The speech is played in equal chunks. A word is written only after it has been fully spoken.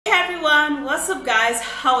everyone, what's up guys?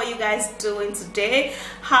 How are you guys doing today?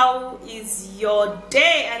 How is your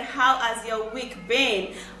day and how has your week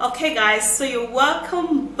been? Okay guys, so you're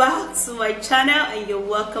welcome back to my channel and you're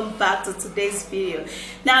welcome back to today's video.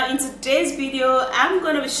 Now in today's video I'm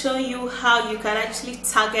going to be showing you how you can actually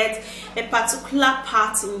target a particular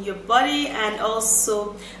part in your body and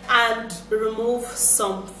also remove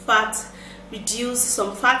some fat, reduce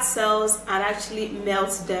some fat cells and actually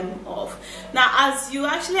melt them off. Now as you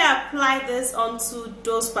actually apply this onto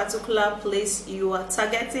those particular places you are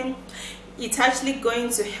targeting, it's actually going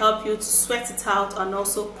to help you to sweat it out and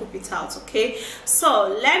also poop it out. Okay, so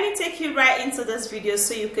let me take you right into this video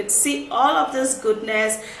so you could see all of this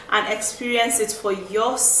goodness and experience it for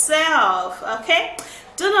yourself. Okay,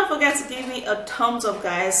 do not forget to give me a thumbs up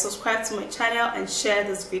guys, subscribe to my channel and share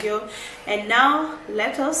this video. And now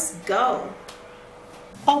let us go.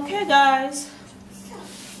 Okay guys,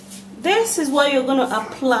 this is what you're going to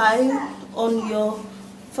apply on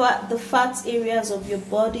the fat areas of your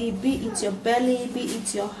body, be it your belly, be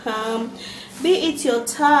it your arm, be it your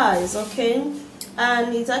thighs. Okay,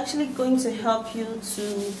 and it's actually going to help you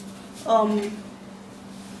to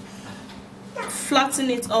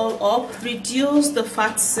flatten it all up, reduce the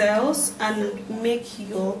fat cells and make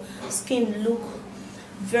your skin look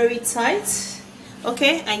very tight.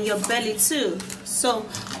 Okay, and your belly too. So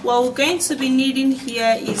what we're going to be needing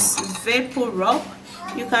here is vapor rub.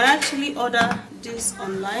 You can actually order this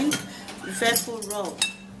online, vapor rub.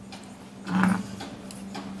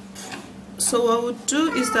 So what we'll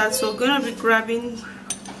do is that we're going to be grabbing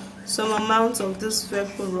some amount of this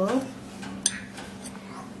vapor rub,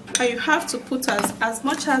 and you have to put as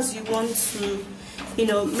much as you want to, you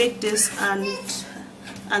know, make this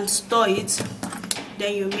and store it.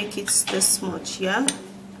 Then you make it this much. Yeah,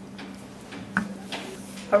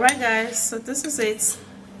 alright guys, so this is it.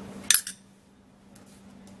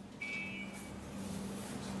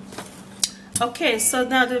 Okay, so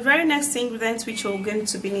now the very next ingredient which we're going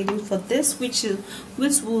to be needing for this, which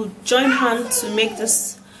will join hands to make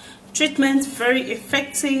this treatment very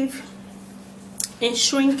effective in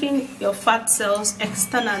shrinking your fat cells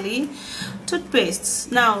externally.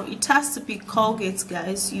 Toothpaste. Now it has to be Colgate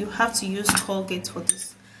guys, you have to use Colgate for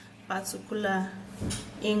this particular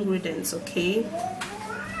ingredients. Okay,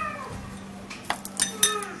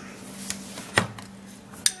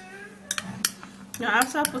 now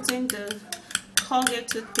after putting the Colgate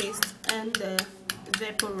toothpaste and the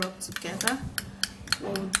vapor rub together,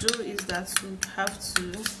 what we'll do is that we have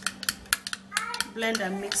to blend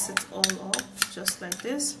and mix it all up just like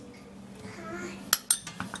this.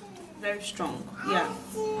 Very strong. Yeah,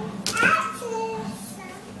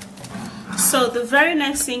 so the very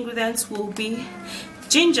next ingredient will be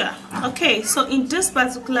ginger. Okay, so in this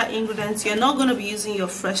particular ingredient you're not going to be using your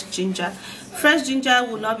fresh ginger. Fresh ginger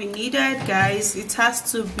will not be needed guys, it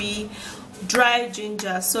has to be dry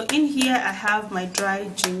ginger. So in here I have my dry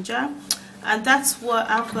ginger, and that's what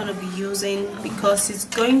I'm going to be using because it's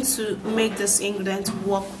going to make this ingredient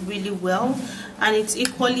work really well, and it's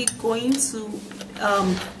equally going to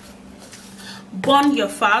burn your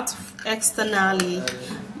fat externally,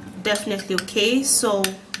 definitely. Okay, so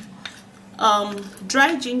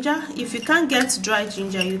dry ginger, if you can't get dry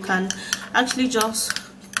ginger you can actually just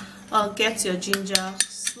get your ginger,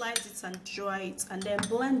 slice it and dry it and then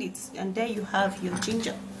blend it, and then you have your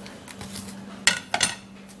ginger.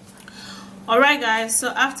 Alright guys,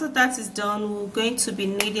 so after that is done, we're going to be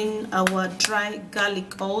needing our dry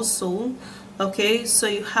garlic also. Okay, so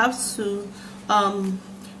you have to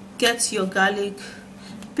get your garlic,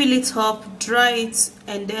 peel it up, dry it,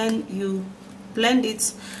 and then you blend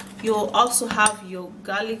it. You'll also have your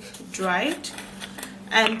garlic dried,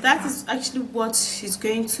 and that is actually what is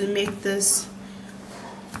going to make this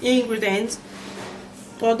ingredient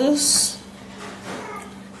for this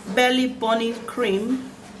belly burning cream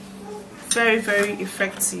very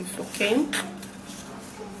effective. Okay,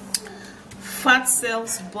 fat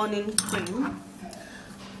cells burning cream,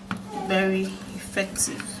 very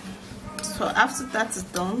effective. So after that is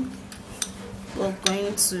done, we're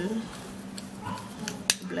going to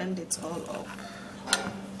blend it all up.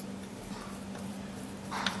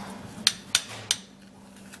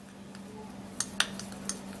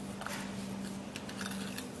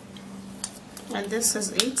 And this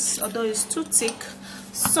is it, although it's too thick.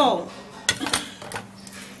 So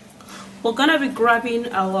we're gonna be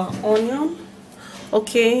grabbing our onion.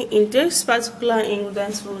 Okay, in this particular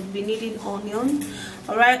ingredient we'll be needing onion.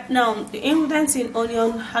 Alright, now the ingredients in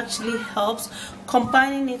onion actually helps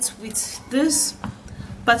combining it with this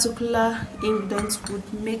particular ingredients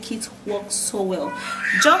would make it work so well.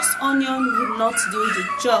 Just onion would not do the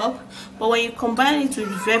job, but when you combine it with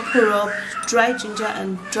vapor rub, dry ginger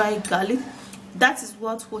and dry garlic, that is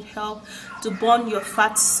what would help to burn your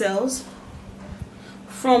fat cells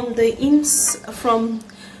from the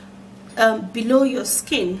below your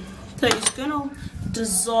skin. So it's gonna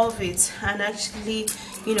dissolve it and actually,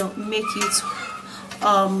 you know, make it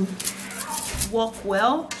work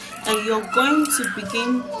well, and you're going to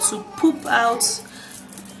begin to poop out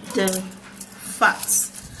the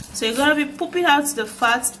fats. So you're going to be pooping out the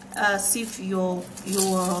fat as if you're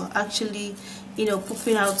actually, you know,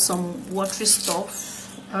 pooping out some watery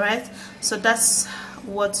stuff. All right, so that's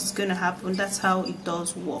what is going to happen. That's how it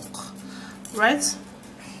does work, right?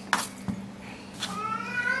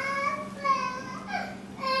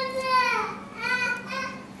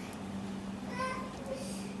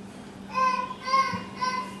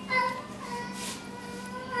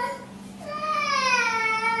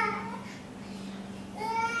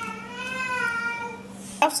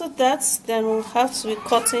 After that, then we'll have to be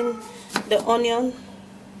cutting the onion.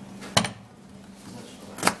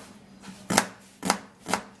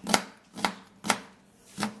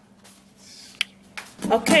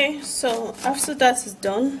 Okay, so after that is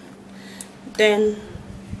done, then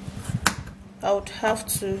I would have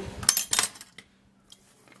to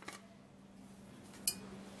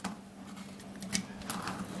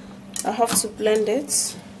blend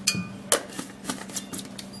it.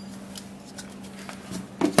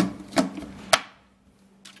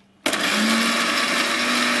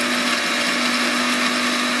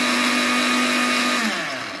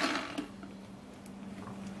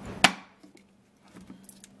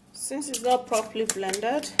 Since it's not properly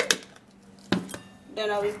blended, then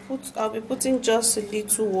I'll be putting just a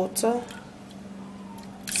little water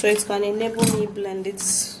so it can enable me blend it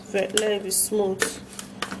very smooth.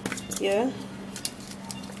 Yeah.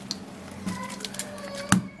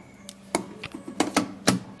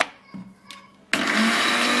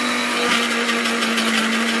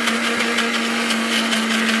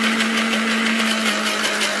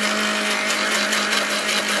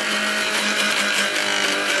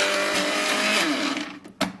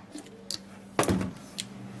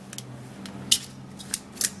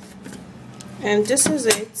 And this is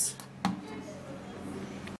it.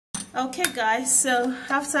 Okay guys, so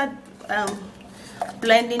after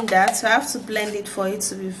blending that, so I have to blend it for it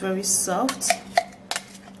to be very soft.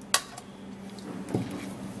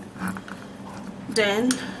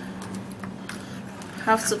 Then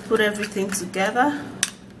have to put everything together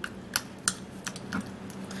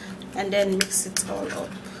and then mix it all up.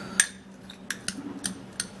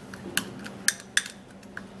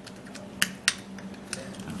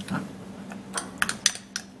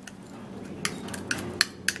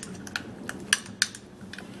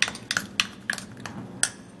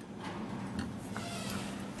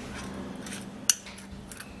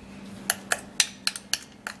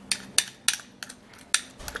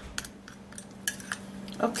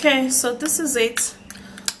 Okay, so this is it.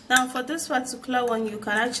 Now for this particular one, you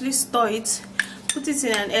can actually store it, put it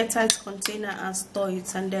in an airtight container and store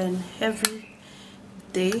it, and then every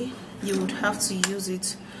day you would have to use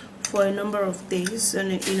it for a number of days,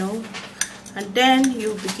 and you know, and then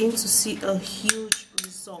you begin to see a huge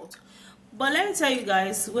result. But let me tell you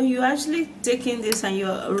guys, when you're actually taking this and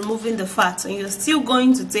you're removing the fat, and you're still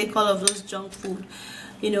going to take all of those junk food,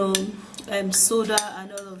 you know, soda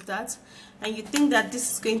and all of that, and you think that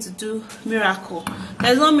this is going to do miracle,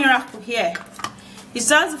 there's no miracle here. It's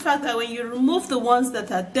just the fact that when you remove the ones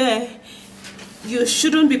that are there, you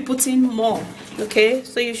shouldn't be putting more. Okay,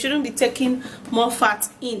 so you shouldn't be taking more fat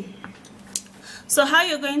in. So how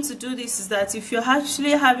you're going to do this is that if you're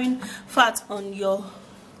actually having fat on your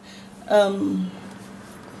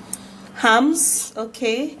hams,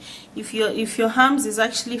 okay, if your hams is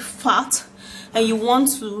actually fat and you want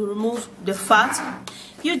to remove the fat,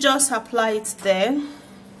 you just apply it there.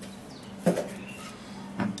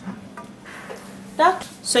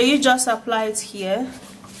 So you just apply it here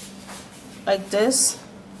like this.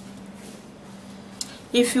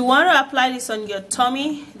 If you want to apply this on your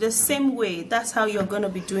tummy, the same way, that's how you're going to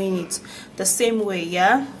be doing it, the same way.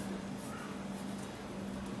 Yeah,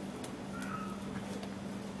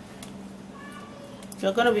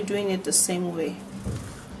 you're going to be doing it the same way.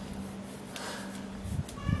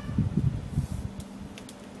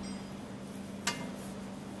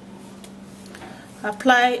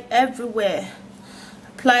 Apply everywhere.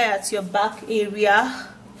 Apply at your back area,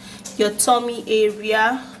 your tummy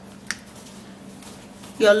area,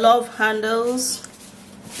 your love handles,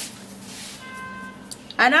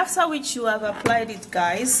 and after which you have applied it,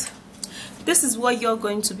 guys, this is what you're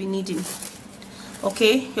going to be needing.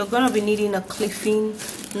 Okay, you're going to be needing a clipping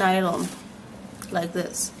nylon like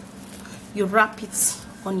this. You wrap it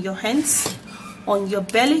on your hands, on your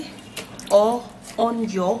belly, or on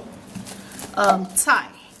your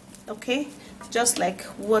thigh. Okay, just like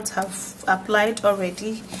what I've applied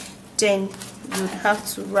already. Then you'd have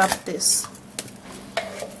to wrap this.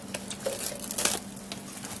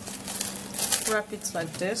 Wrap it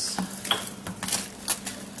like this.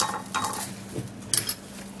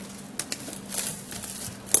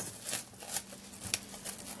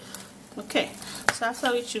 Okay, so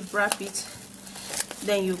after which you wrap it,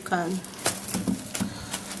 then you can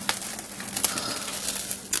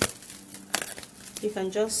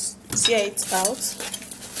just tear it out,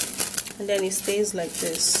 and then it stays like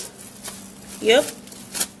this. Yep,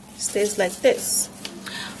 stays like this.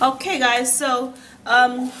 Okay guys, so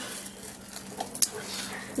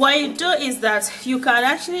what you do is that you can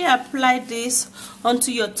actually apply this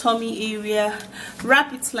onto your tummy area,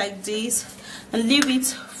 wrap it like this, and leave it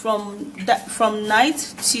from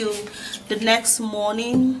night till the next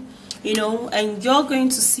morning, you know, and you're going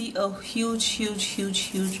to see a huge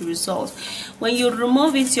result. When you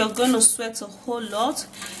remove it, you're going to sweat a whole lot,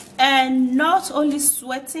 and not only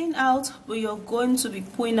sweating out, but you're going to be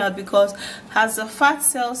pooing out, because as the fat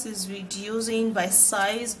cells is reducing by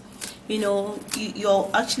size, you know, you're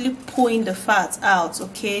actually pulling the fat out.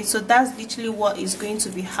 Okay, so that's literally what is going to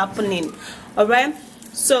be happening. All right,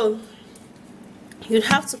 so you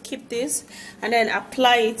have to keep this and then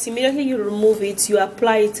apply it. Immediately you remove it, you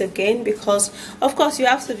apply it again, because of course you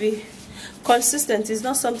have to be consistent. It's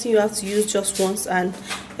not something you have to use just once and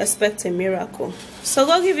expect a miracle. So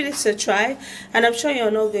go give it a try, and I'm sure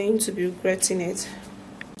you're not going to be regretting it.